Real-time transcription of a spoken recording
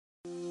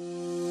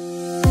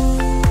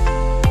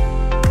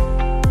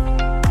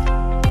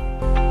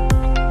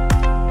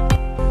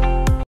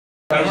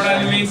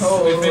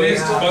we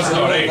finished first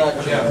law, right?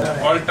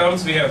 Yeah. All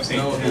terms we have seen.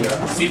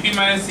 Cp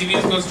minus Cv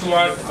is equals to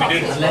what? We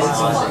did.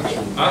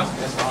 Huh?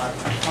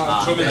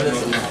 Show me the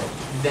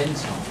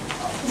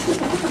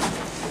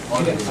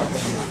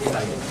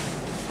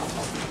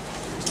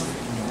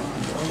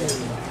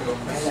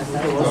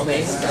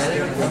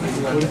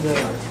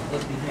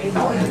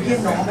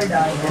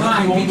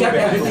we kept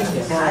everything.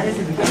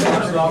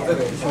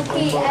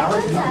 Okay, I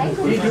will try.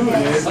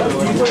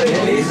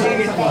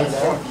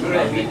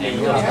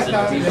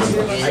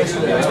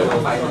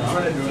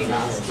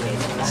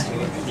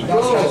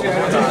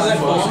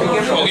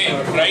 Okay,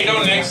 write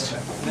down next.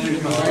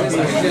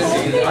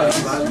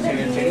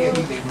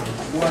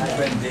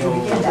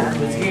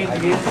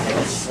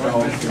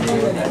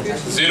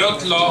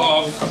 Zeroth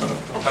law of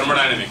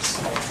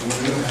thermodynamics.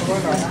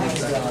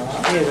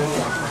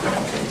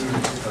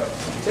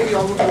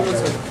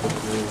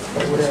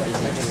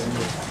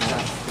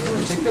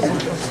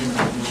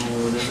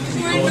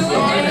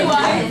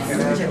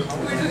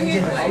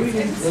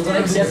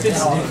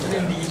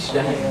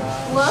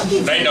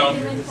 Write down.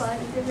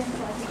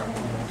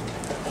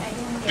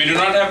 We do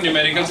not have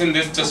numericals in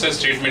this, just a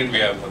statement we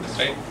have for this,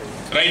 right?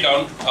 Write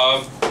down.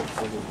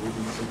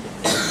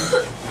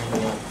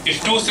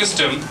 If two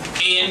system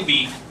A and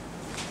B,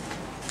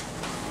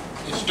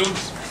 if two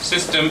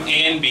system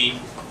A and B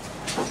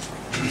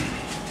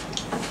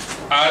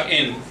are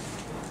in,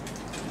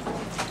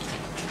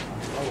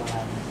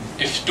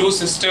 if two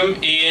system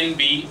A and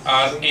B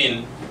are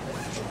in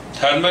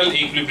thermal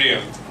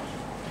equilibrium,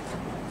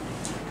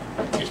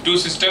 if two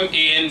system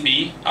A and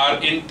B are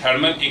in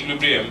thermal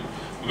equilibrium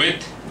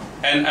with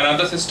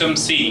another system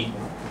C,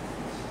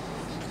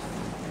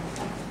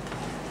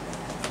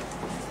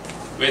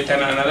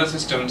 another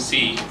system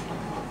C,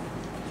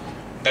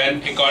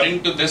 then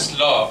according to this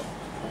law,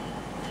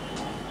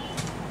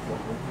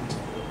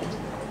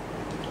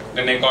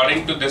 A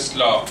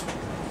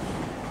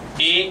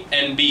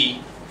and B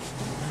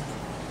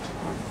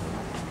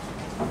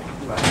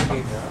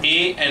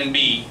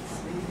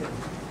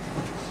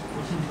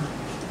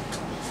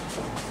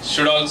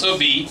should also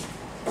be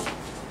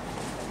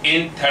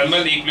in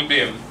thermal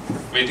equilibrium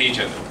with each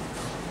other.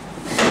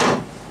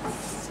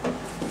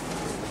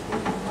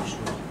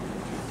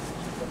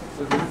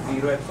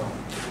 Zero at law.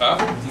 Huh?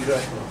 Zero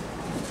at law.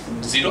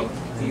 Zero?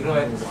 Zero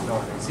at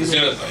law.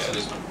 Zero at law, yeah,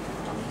 this one.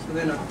 So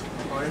then,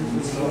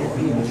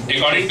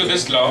 According to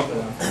this law,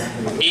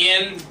 A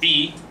and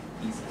B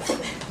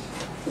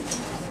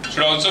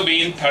should also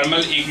be in thermal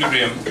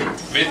equilibrium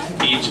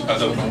with each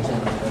other,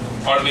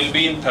 or will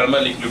be in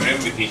thermal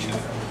equilibrium with each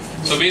other.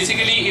 So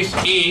basically, if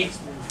A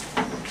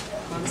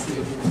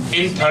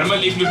in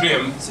thermal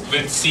equilibrium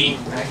with C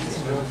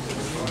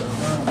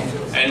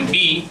and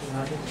B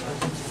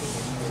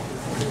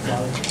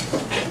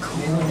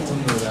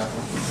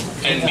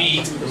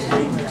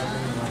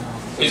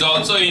is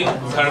also in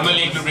thermal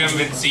equilibrium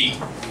with C,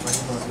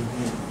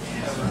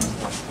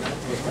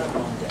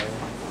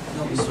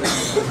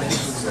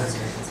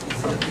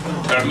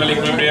 thermal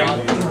equilibrium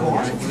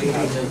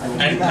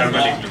and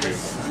thermal equilibrium.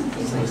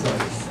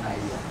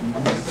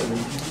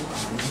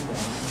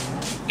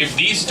 If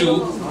these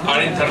two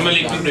are in thermal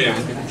equilibrium,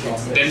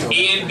 then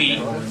A and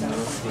B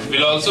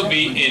will also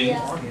be in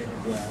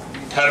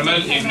thermal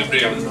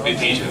equilibrium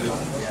with each other.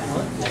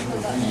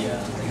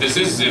 This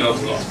is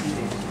zeroth law.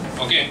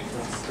 Okay.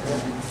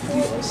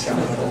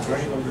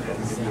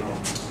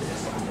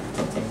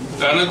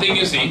 The other thing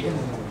you see,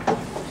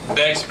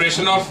 the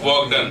expression of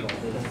work done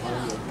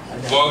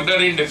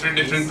in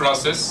different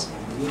process,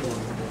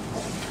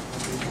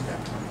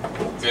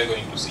 we are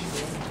going to see,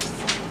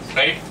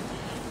 right?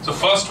 So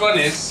first one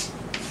is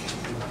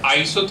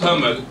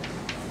isothermal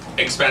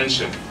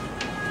expansion.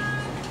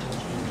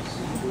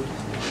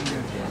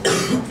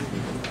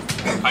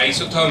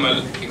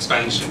 Isothermal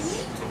expansion.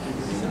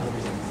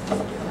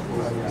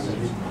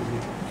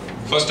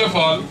 First of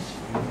all,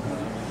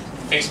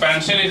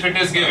 expansion, if it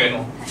is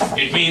given,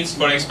 it means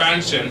for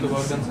expansion,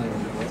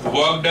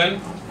 work done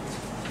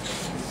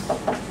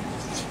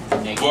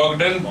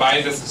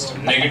by the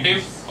system,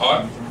 negative,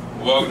 or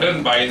work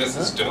done by the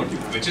system,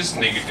 which is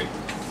negative.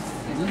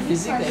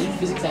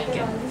 Physics I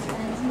can.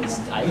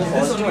 I was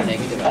positive or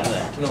negative, I know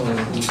that. no.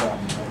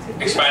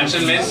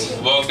 Expansion means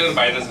work done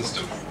by the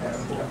system.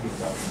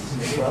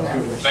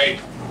 Right?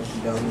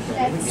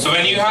 So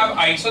when you have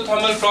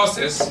isothermal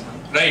process,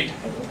 right?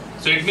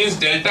 So it means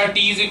delta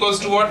T is equals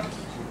to what?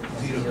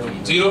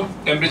 Zero,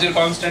 temperature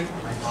constant.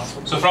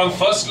 So from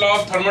first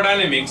law of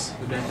thermodynamics,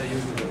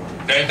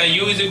 delta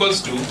U is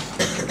equals to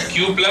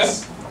Q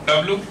plus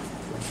W.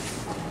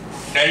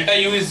 Delta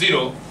U is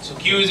 0, so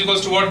Q is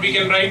equals to what we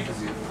can write?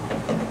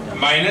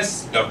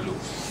 Minus W.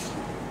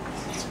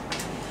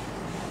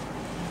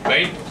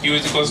 Right? Q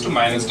is equals to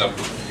minus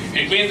W.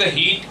 It means the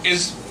heat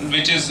is,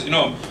 which is,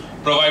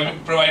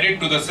 provided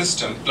to the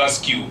system plus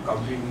Q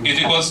is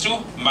equals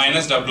to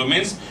minus W,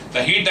 means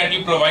the heat that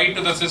you provide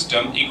to the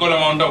system, equal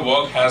amount of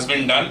work has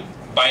been done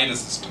by the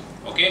system.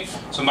 Okay?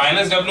 So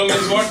minus W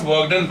means what?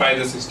 Work done by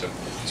the system.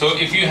 So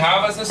if you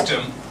have a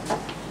system,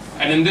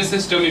 and in this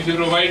system if you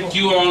provide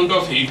Q amount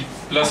of heat,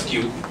 plus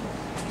Q.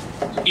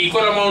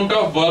 Equal amount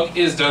of work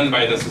is done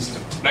by the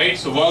system, right?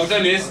 So work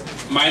done is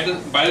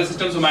by the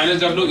system, so minus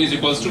W is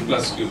equals to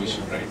plus Q, we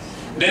should write.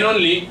 Then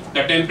only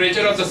the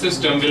temperature of the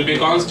system will be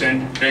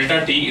constant,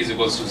 delta T is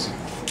equals to 0,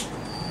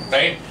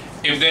 right?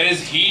 If there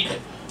is heat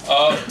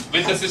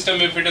with the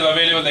system, if it is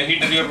available, the heat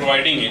that you are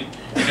providing in,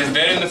 it is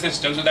there in the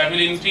system, so that will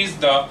increase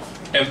the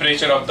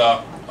temperature of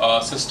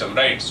the system,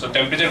 right? So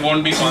temperature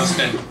won't be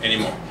constant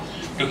anymore.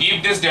 To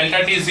keep this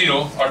delta T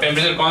 0 or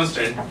temperature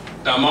constant,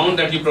 the amount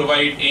that you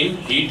provide in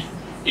heat,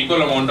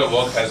 equal amount of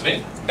work has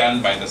been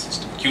done by the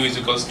system. Q is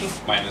equals to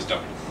minus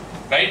W,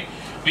 right?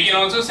 We can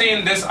also say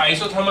in this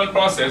isothermal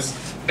process,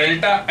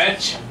 delta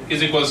H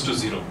is equals to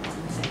 0.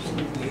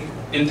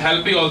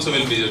 Enthalpy also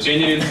will be 0.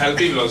 Change in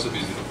enthalpy will also be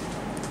 0.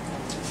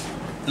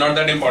 Not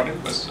that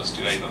important, but just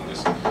to write on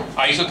this.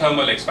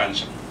 Isothermal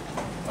expansion.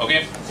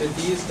 Okay? So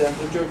T is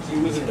temperature,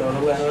 Q is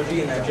internal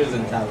energy, and H is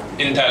enthalpy.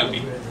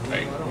 Enthalpy,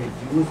 right?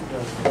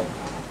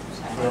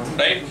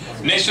 Right?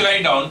 Next to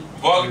write down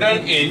work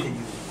done in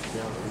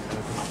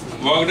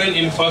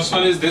first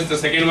one is this, the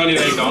second one you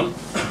write down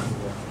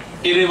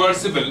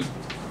irreversible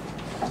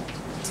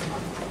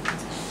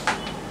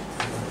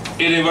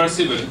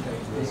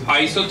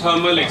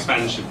isothermal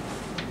expansion.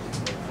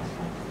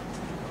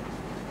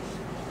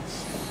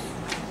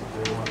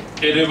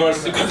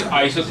 Irreversible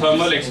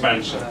isothermal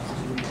expansion.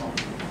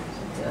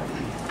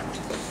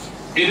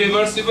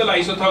 Irreversible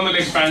isothermal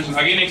expansion.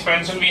 Again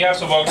expansion we have,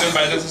 so work done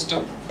by the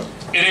system.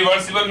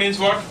 Irreversible means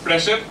what?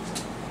 Pressure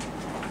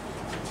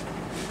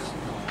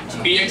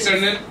P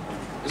external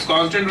is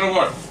constant or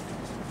what?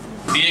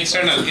 P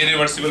external,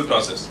 irreversible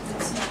process.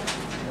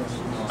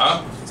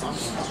 Huh?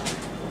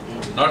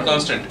 Not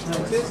constant.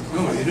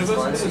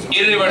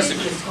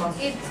 Irreversible.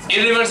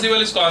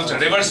 Irreversible is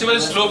constant. Reversible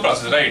is slow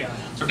process, right?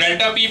 So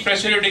delta P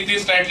pressure you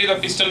decrease slightly, the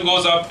piston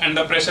goes up and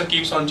the pressure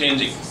keeps on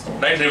changing,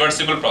 right?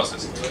 Reversible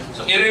process.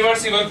 So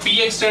irreversible,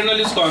 P external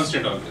is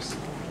constant always.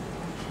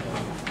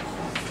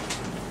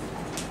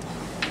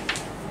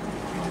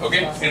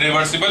 Okay,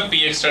 irreversible,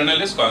 P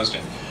external is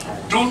constant.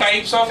 Two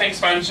types of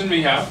expansion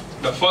we have.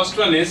 The first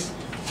one is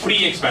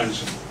free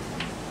expansion.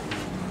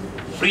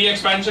 Free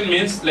expansion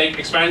means like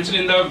expansion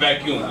in the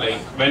vacuum,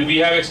 like when we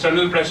have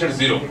external pressure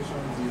 0,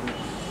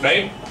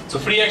 right? So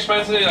free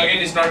expansion again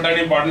is not that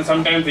important.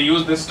 Sometimes we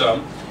use this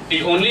term.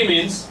 It only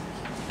means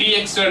P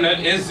external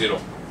is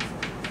 0,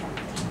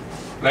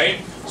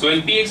 right? So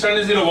when P external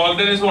is 0, work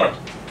done is what?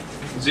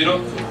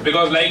 0.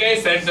 Because like I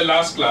said the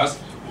last class,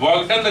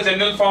 work done, the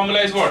general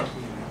formula is what?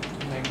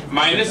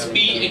 Minus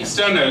P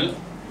external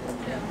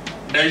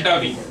delta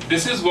V.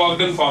 This is work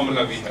done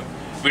formula we have.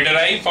 We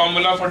derive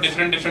formula for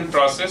different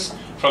process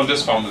from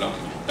this formula,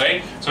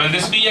 right? So when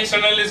this P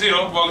external is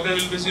 0, work done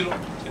will be 0,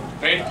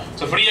 right?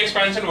 So free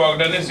expansion, work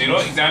done is 0.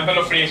 Example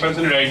of free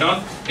expansion, write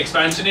down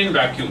expansion in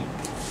vacuum.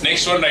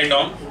 Next one, write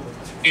down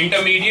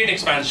intermediate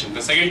expansion.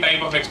 The second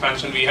type of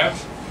expansion we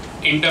have,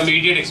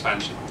 intermediate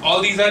expansion.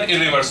 All these are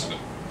irreversible.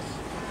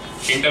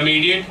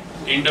 Intermediate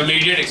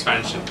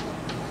expansion.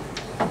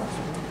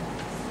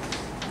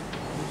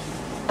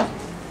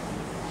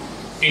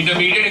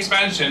 Intermediate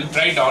expansion,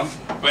 write down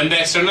when the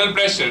external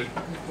pressure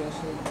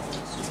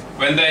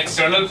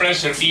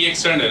P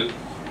external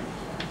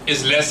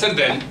is lesser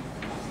than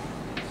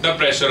the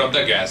pressure of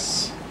the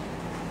gas,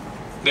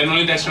 then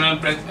only the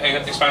external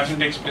expansion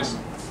takes place.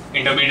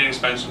 Intermediate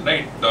expansion,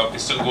 right? The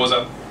piston goes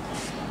up.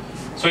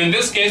 So in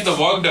this case, the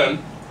work done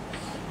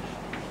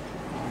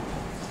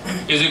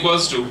is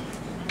equals to,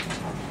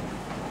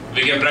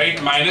 we can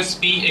write minus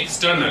P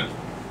external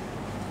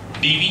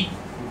dV,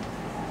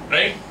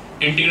 right?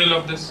 Integral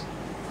of this.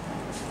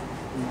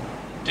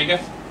 Okay?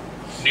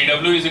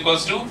 dW is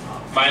equals to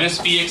minus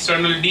P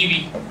external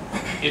dV.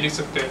 ये लिख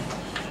सकते हैं.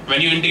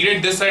 When you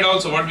integrate this side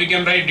also, what we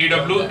can write?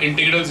 dW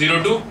integral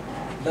 0 to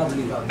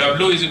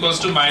W is equals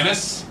to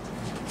minus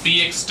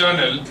P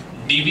external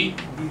dV.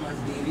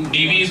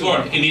 dV is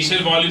what?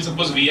 Initial volume,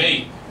 suppose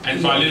VI,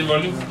 and final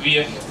volume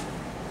VF.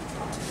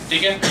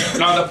 Okay?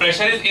 Now the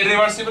pressure is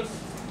irreversible.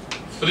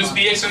 So this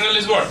P external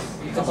is what?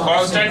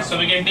 Constant. So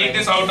we can take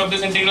this out of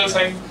this integral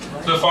sign.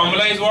 So the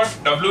formula is what?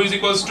 W is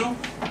equals to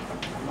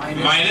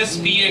minus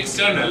P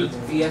external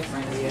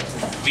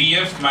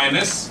VF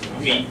minus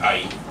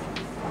VI,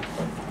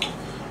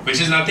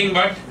 which is nothing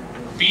but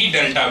P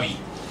delta V,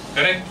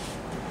 correct?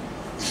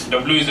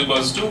 W is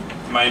equals to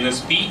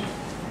minus P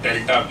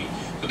delta V.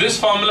 So this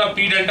formula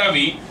P delta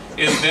V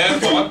is there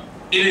for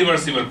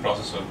irreversible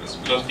process always,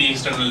 because P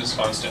external is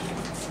constant,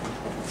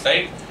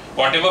 right?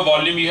 Whatever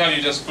volume you have,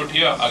 you just put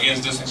here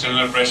against this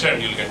external pressure,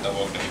 you will get the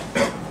work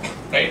done,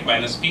 right?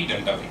 Minus P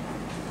delta V.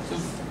 So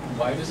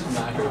why does it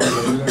matter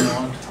whether or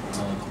not?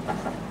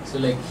 So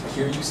like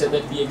here you said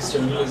that P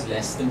external is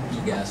less than P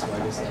gas. Why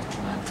does that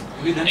matter?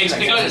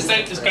 Because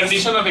it's a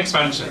condition of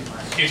expansion.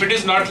 If it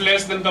is not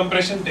less, then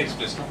compression takes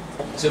place. No?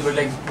 So but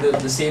like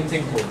the same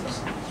thing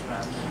holds.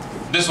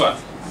 This one.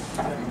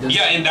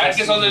 Yeah, in that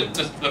case also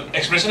the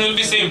expression will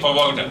be same for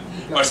work done.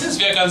 But since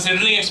we are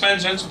considering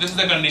expansion, so this is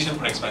the condition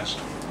for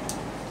expansion.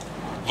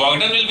 Work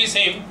done will be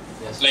same,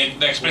 Yes. like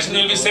the expression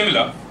will be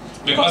similar,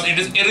 because it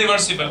is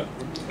irreversible,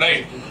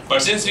 right?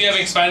 But since we have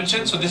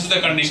expansion, so this is the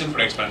condition for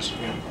expansion.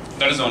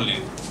 That is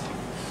only.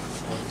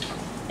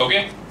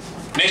 Okay.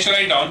 Next,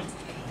 write down.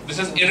 This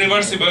is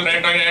irreversible.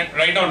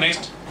 Write down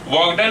next.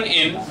 Work done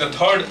in the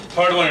third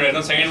one. Write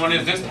down. Second one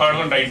is this. Third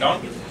one. Write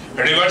down.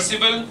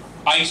 Reversible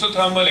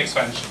isothermal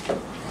expansion.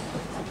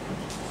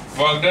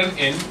 Work done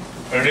in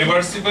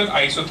reversible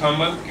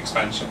isothermal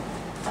expansion.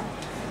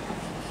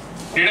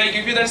 Did I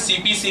give you that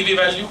CP/CV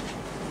value?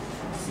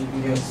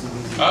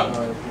 Huh?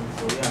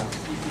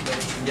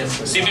 Yes,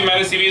 sir. CP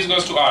minus CV is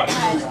equals to R.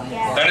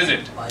 That is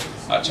it.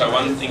 Acha,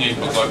 one thing I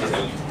forgot to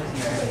tell you.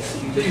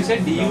 So you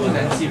said DU was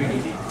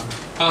NCVDT.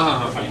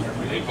 Fine.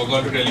 I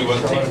forgot to tell you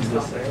one thing.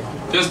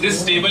 Just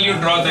this table you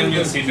draw, then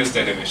you'll see this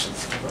derivation.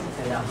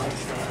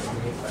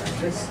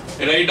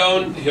 Write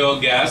down here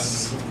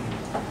gas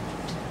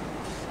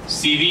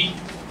CV.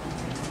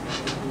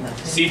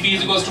 CP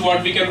is equals to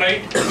what we can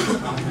write?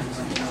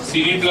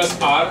 CV plus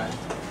R,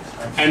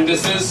 and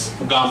this is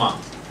gamma.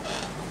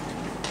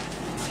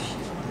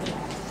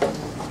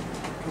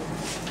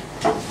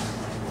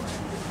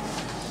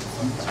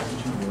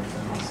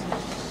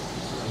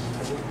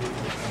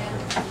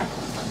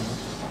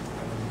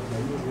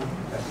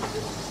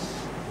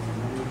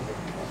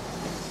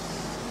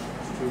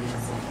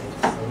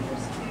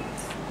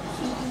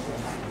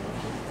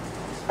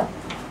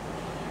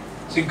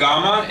 See,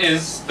 gamma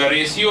is the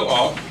ratio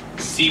of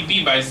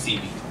CP by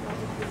CV,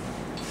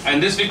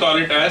 and this we call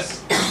it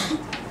as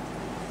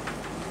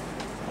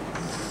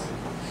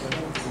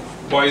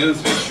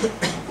Poisson's ratio,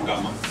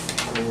 gamma.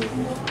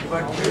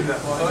 But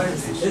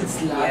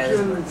it's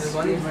lateral.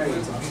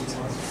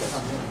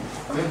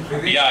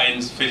 Yeah,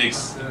 in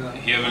physics,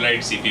 here we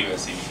write CP by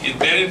CV. It's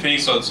there in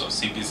physics also,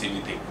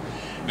 CP/CV thing.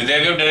 But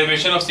there we have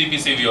derivation of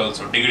CP/CV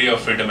also, degree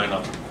of freedom and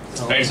all.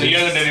 Right, so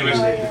here the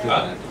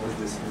derivation.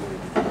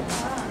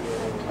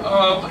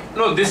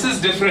 No, this is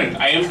different.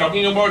 I am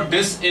talking about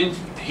this in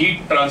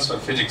heat transfer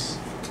physics.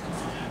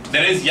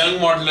 There is Young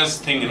modulus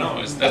thing, you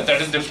know,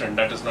 that is different.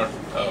 That is not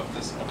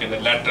this. Okay, the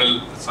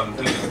lateral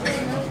something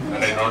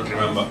that I don't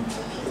remember.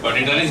 But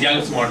there is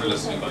Young's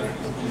modulus, we call it.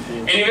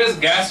 Anyways,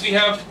 gas we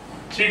have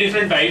three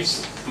different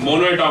types.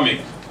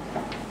 Monoatomic.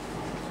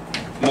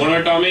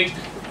 Monoatomic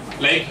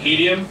like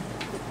helium,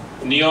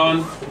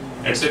 neon,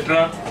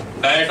 etc.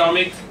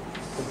 Diatomic,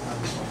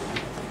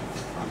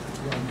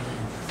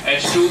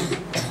 H2,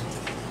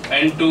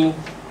 N2,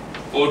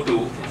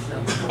 O2.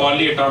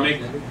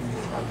 Polyatomic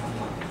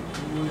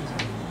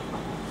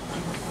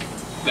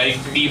like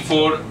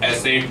T4,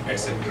 S8,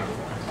 etc.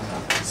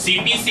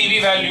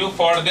 CP/CV value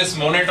for this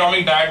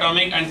monatomic,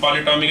 diatomic and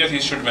polyatomic gas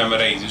you should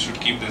memorize. You should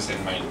keep this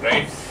in mind,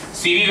 right?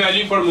 CV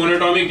value for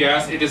monatomic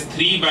gas, it is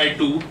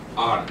 3/2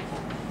 R.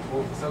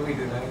 So we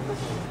derive this.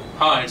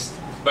 It's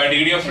by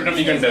degree of freedom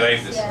you can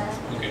derive this.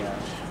 Okay.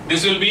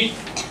 This will be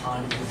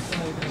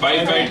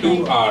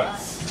 5/2 R.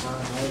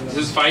 This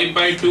is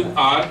 5/2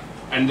 R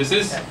and this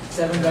is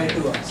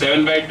 7/2 R.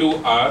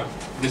 7/2 R.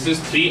 This is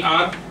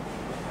 3R.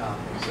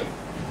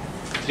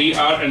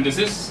 3R and this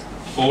is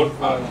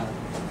 4R.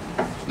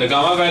 The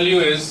gamma value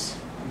is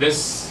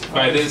this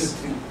by this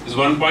is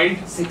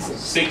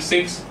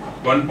 1.66,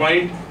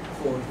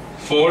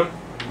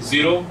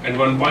 1.40 and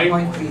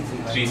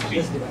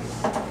 1.33.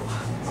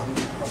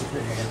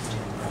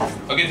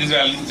 Okay, this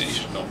value you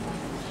should know.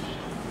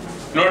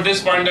 Note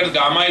this point that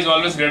gamma is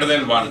always greater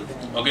than 1.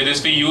 Okay,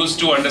 this we use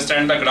to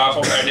understand the graph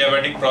of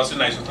adiabatic process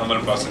and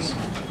isothermal process.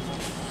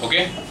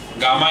 Okay,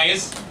 gamma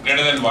is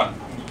greater than 1.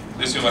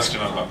 This you must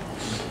remember.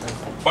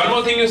 One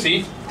more thing you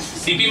see,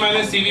 CP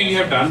minus CV we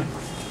have done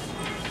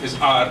is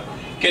R.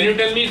 Can you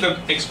tell me the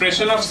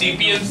expression of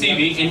CP and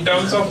CV in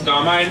terms of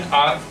gamma and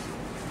R?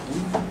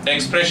 The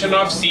expression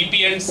of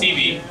CP and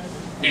CV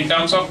in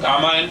terms of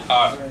gamma and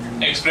R.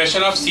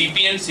 Expression of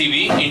CP and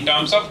CV in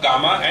terms of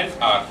gamma and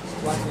R.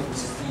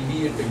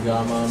 CV into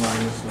gamma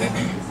minus 1.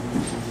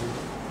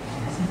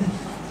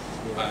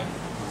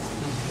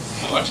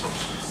 What?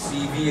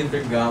 CV into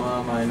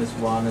gamma minus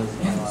 1 is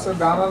So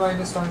gamma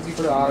minus 1 is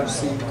equal to R by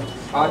C.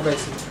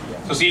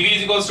 So CV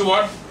is equals to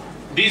what?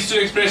 These two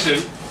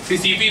expressions. See,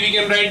 CP we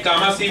can write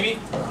gamma CV,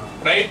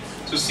 right?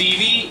 So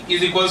CV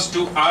is equals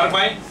to R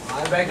by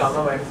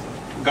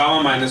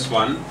gamma minus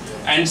 1,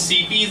 and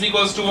CP is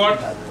equals to what?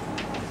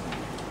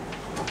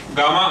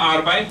 Gamma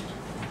R by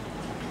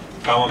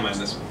gamma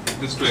minus 1.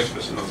 These two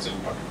expressions also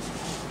important.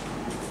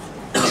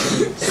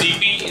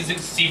 CP is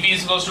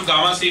equals to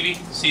gamma CV.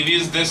 CV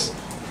is this.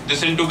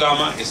 This into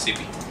gamma is CP.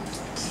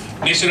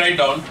 Next, write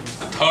down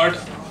the third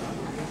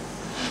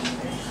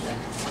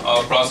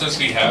process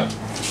we have.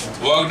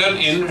 Work done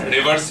in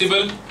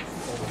reversible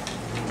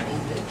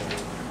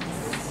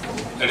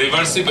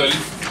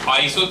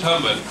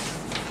isothermal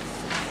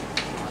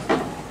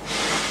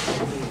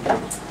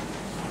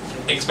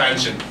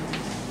expansion.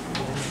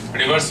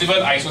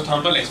 Reversible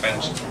isothermal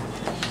expansion.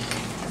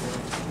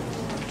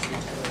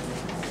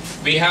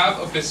 We have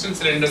a piston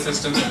cylinder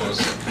system, suppose.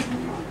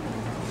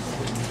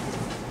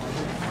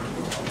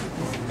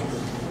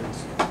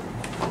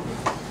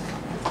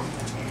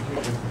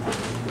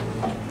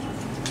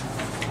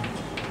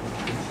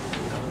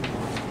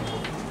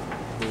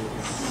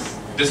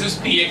 this is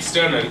P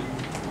external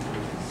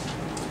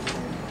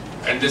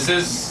and this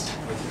is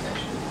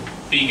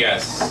P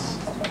gas,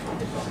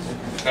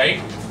 right?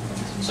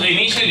 So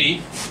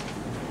initially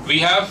we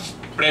have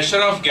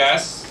pressure of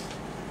gas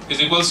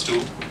is equals to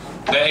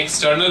the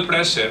external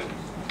pressure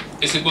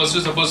is equals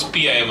to, suppose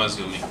P I am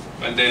assuming,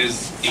 when there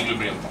is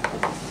equilibrium.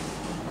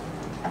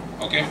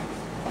 Okay.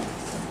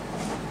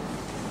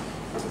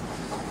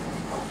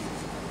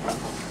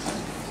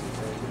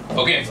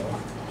 Okay.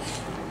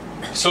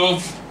 So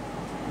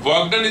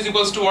work done is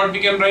equals to what we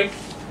can write?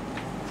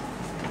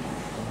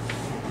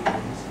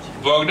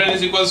 Work done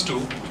is equals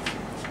to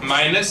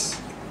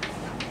minus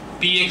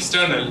P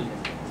external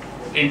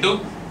into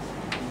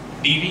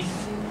dV,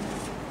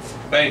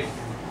 right?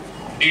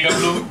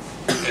 dW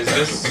is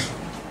this.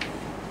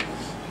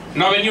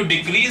 Now when you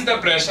decrease the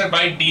pressure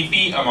by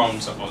dP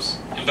amount, suppose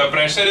if the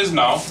pressure is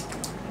now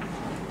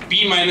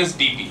P minus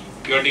dP,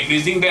 you are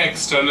decreasing the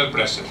external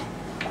pressure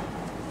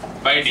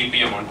by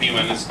dP amount, P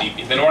minus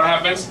dP, then what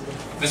happens?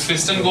 This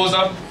piston goes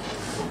up.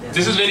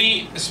 This is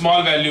very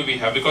small value we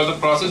have because the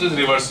process is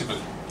reversible,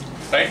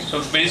 right? So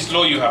very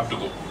slow you have to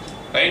go,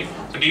 right?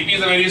 So dP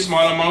is a very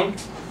small amount.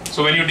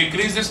 So when you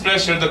decrease this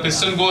pressure, the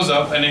piston goes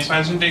up and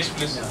expansion takes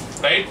place,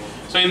 right?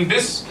 So in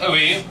this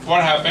way,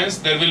 what happens?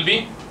 There will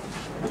be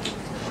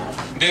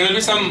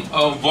some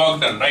work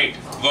done, right?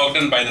 Work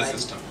done by the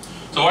system.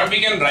 So what we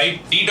can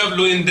write,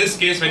 dW in this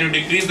case, when you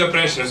decrease the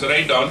pressure, so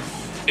write down,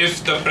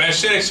 if the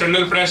pressure,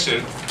 external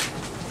pressure,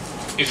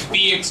 if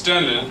P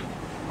external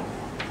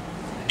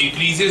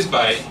decreases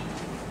by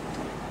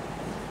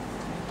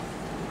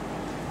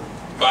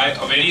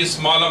a very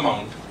small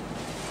amount,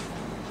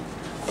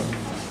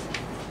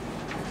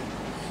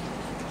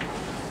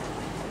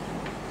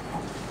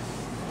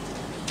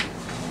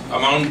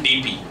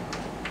 dP.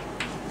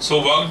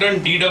 So work done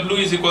dW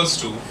is equals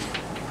to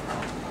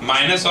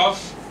minus of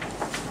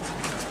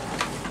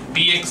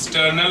P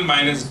external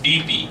minus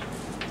dP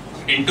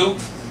into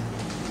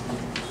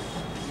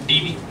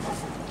dV.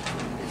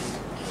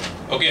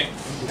 Okay.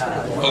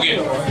 Okay.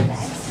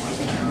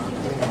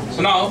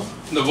 So now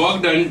the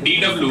work done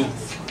dW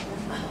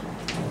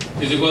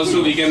is equals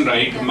to, we can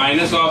write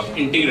minus of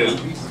integral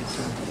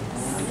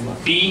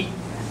P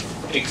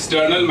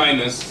external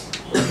minus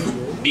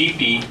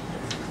dP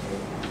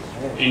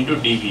into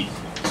dV,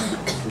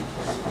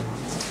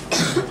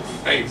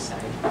 right?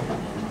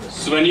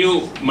 So when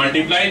you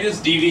multiply this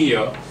dV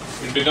here,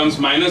 it becomes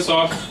minus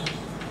of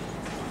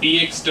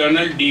P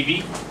external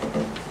dV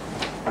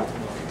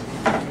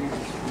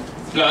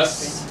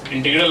plus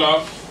integral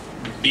of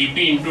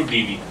dP into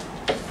dV,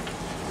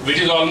 which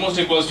is almost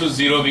equals to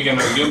 0, we can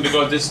assume,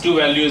 because this two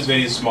value is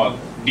very small,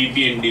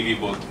 dP and dV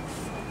both.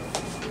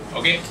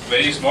 Okay,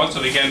 very small,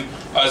 so we can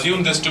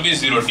assume this to be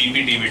 0,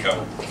 dP dV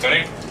term,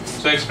 correct?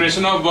 So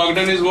expression of work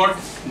done is what?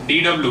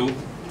 dW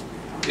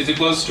is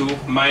equals to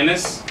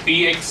minus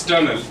P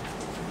external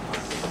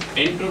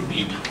into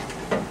dV.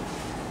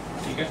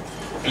 Okay.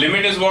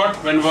 Limit is what?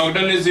 When work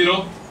done is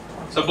 0,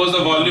 suppose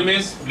the volume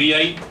is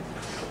Vi,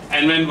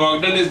 and when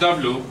work done is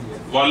W,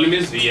 volume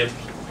is Vf,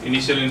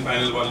 initial and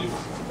final volume,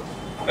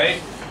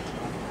 right?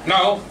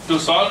 Now to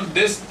solve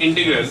this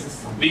integral,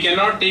 we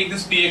cannot take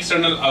this P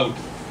external out.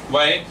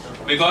 Why?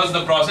 Because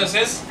the process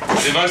is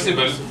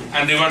reversible,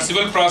 and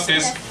reversible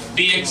process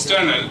P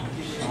external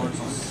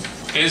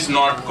is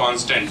not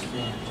constant,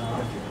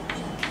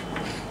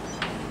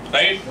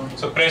 right?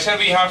 So pressure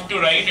we have to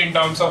write in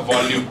terms of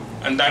volume,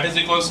 and that is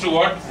equals to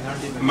what?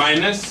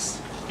 Minus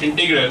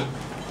integral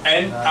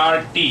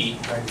nRT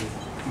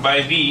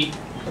by V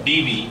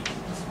dV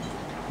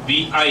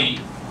Vi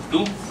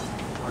to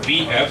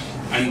Vf,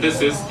 and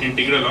this is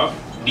integral of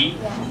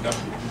dW.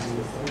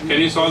 Can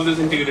you solve this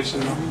integration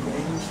now?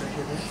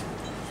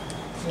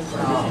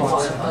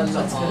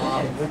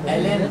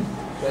 ln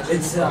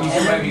it's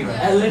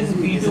ln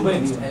V2 by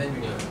V.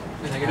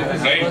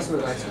 Right?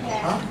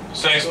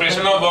 So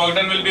expression of work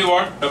done will be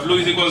what? W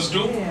is equals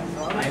to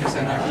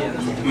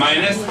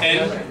minus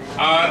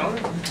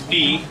nRT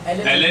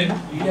ln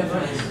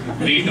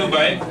V2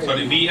 by,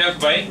 sorry, Vf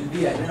by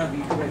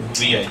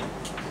Vi.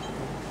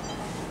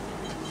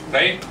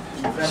 Right?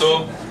 So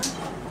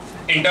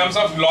in terms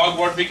of log,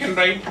 what we can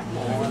write?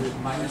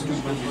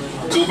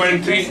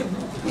 2.303,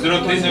 so we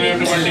have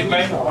to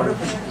multiply.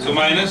 So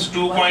minus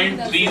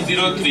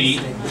 2.303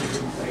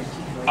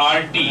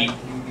 RT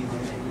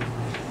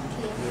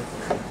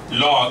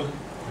log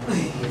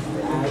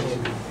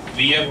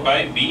Vf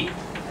by Vi.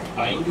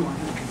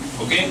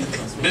 Okay?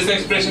 This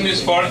expression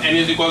is for n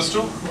is equals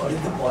to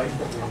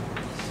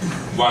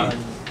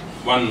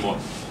 1 mole.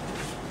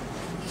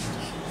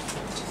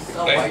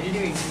 So Right. why did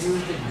you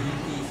introduce the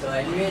dP? So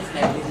anyway it's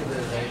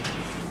negligible, right?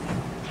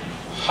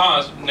 हाँ,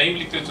 नहीं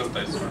लिखते चलता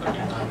है इसमें.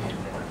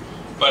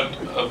 But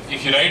if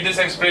you write this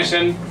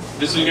expression,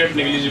 this will get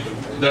negligible.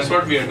 That's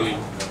what we are doing.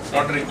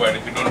 Not required.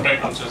 If you don't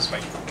write, also it's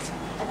fine.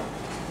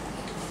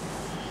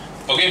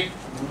 Okay.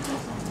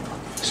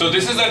 So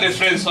this is the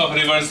difference of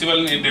reversible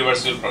and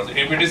irreversible process.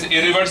 If it is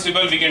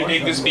irreversible, we can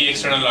take this P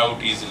external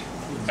out easily,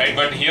 right?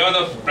 But here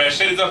the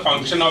pressure is a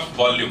function of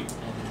volume,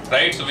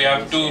 right? So we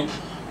have to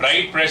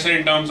write pressure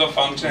in terms of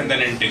function and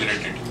then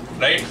integrate it,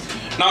 right?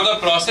 Now the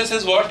process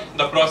is what?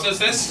 The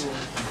process is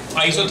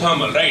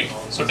isothermal, right?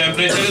 So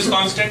temperature is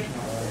constant.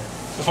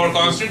 So for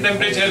constant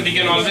temperature, we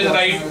can always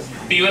write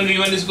P1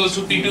 V1 is equals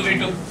to P2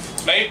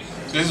 V2, right?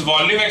 So this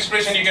volume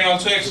expression you can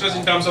also express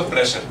in terms of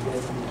pressure.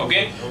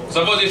 Okay?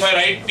 Suppose if I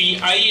write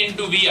Pi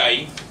into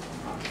Vi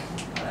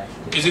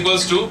is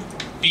equals to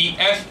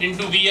Pf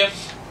into Vf.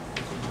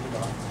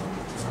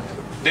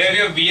 There we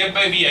have Vf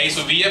by Vi.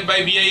 So Vf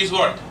by Vi is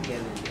what?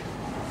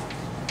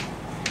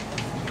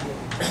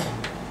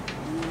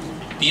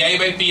 Pi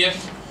by Pf.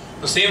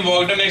 The same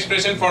work done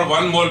expression for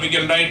 1 mole we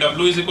can write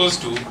W is equals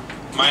to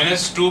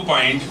minus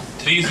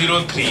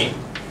 2.303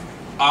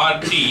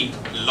 RT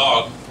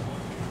log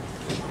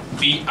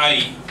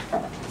Pi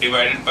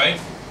divided by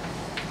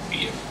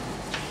Pf.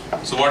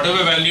 So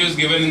whatever value is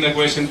given in the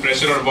equation,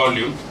 pressure or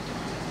volume,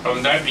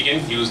 from that we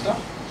can use the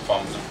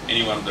formula,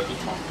 any one of the two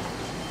formulas.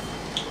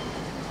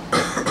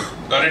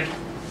 Got it?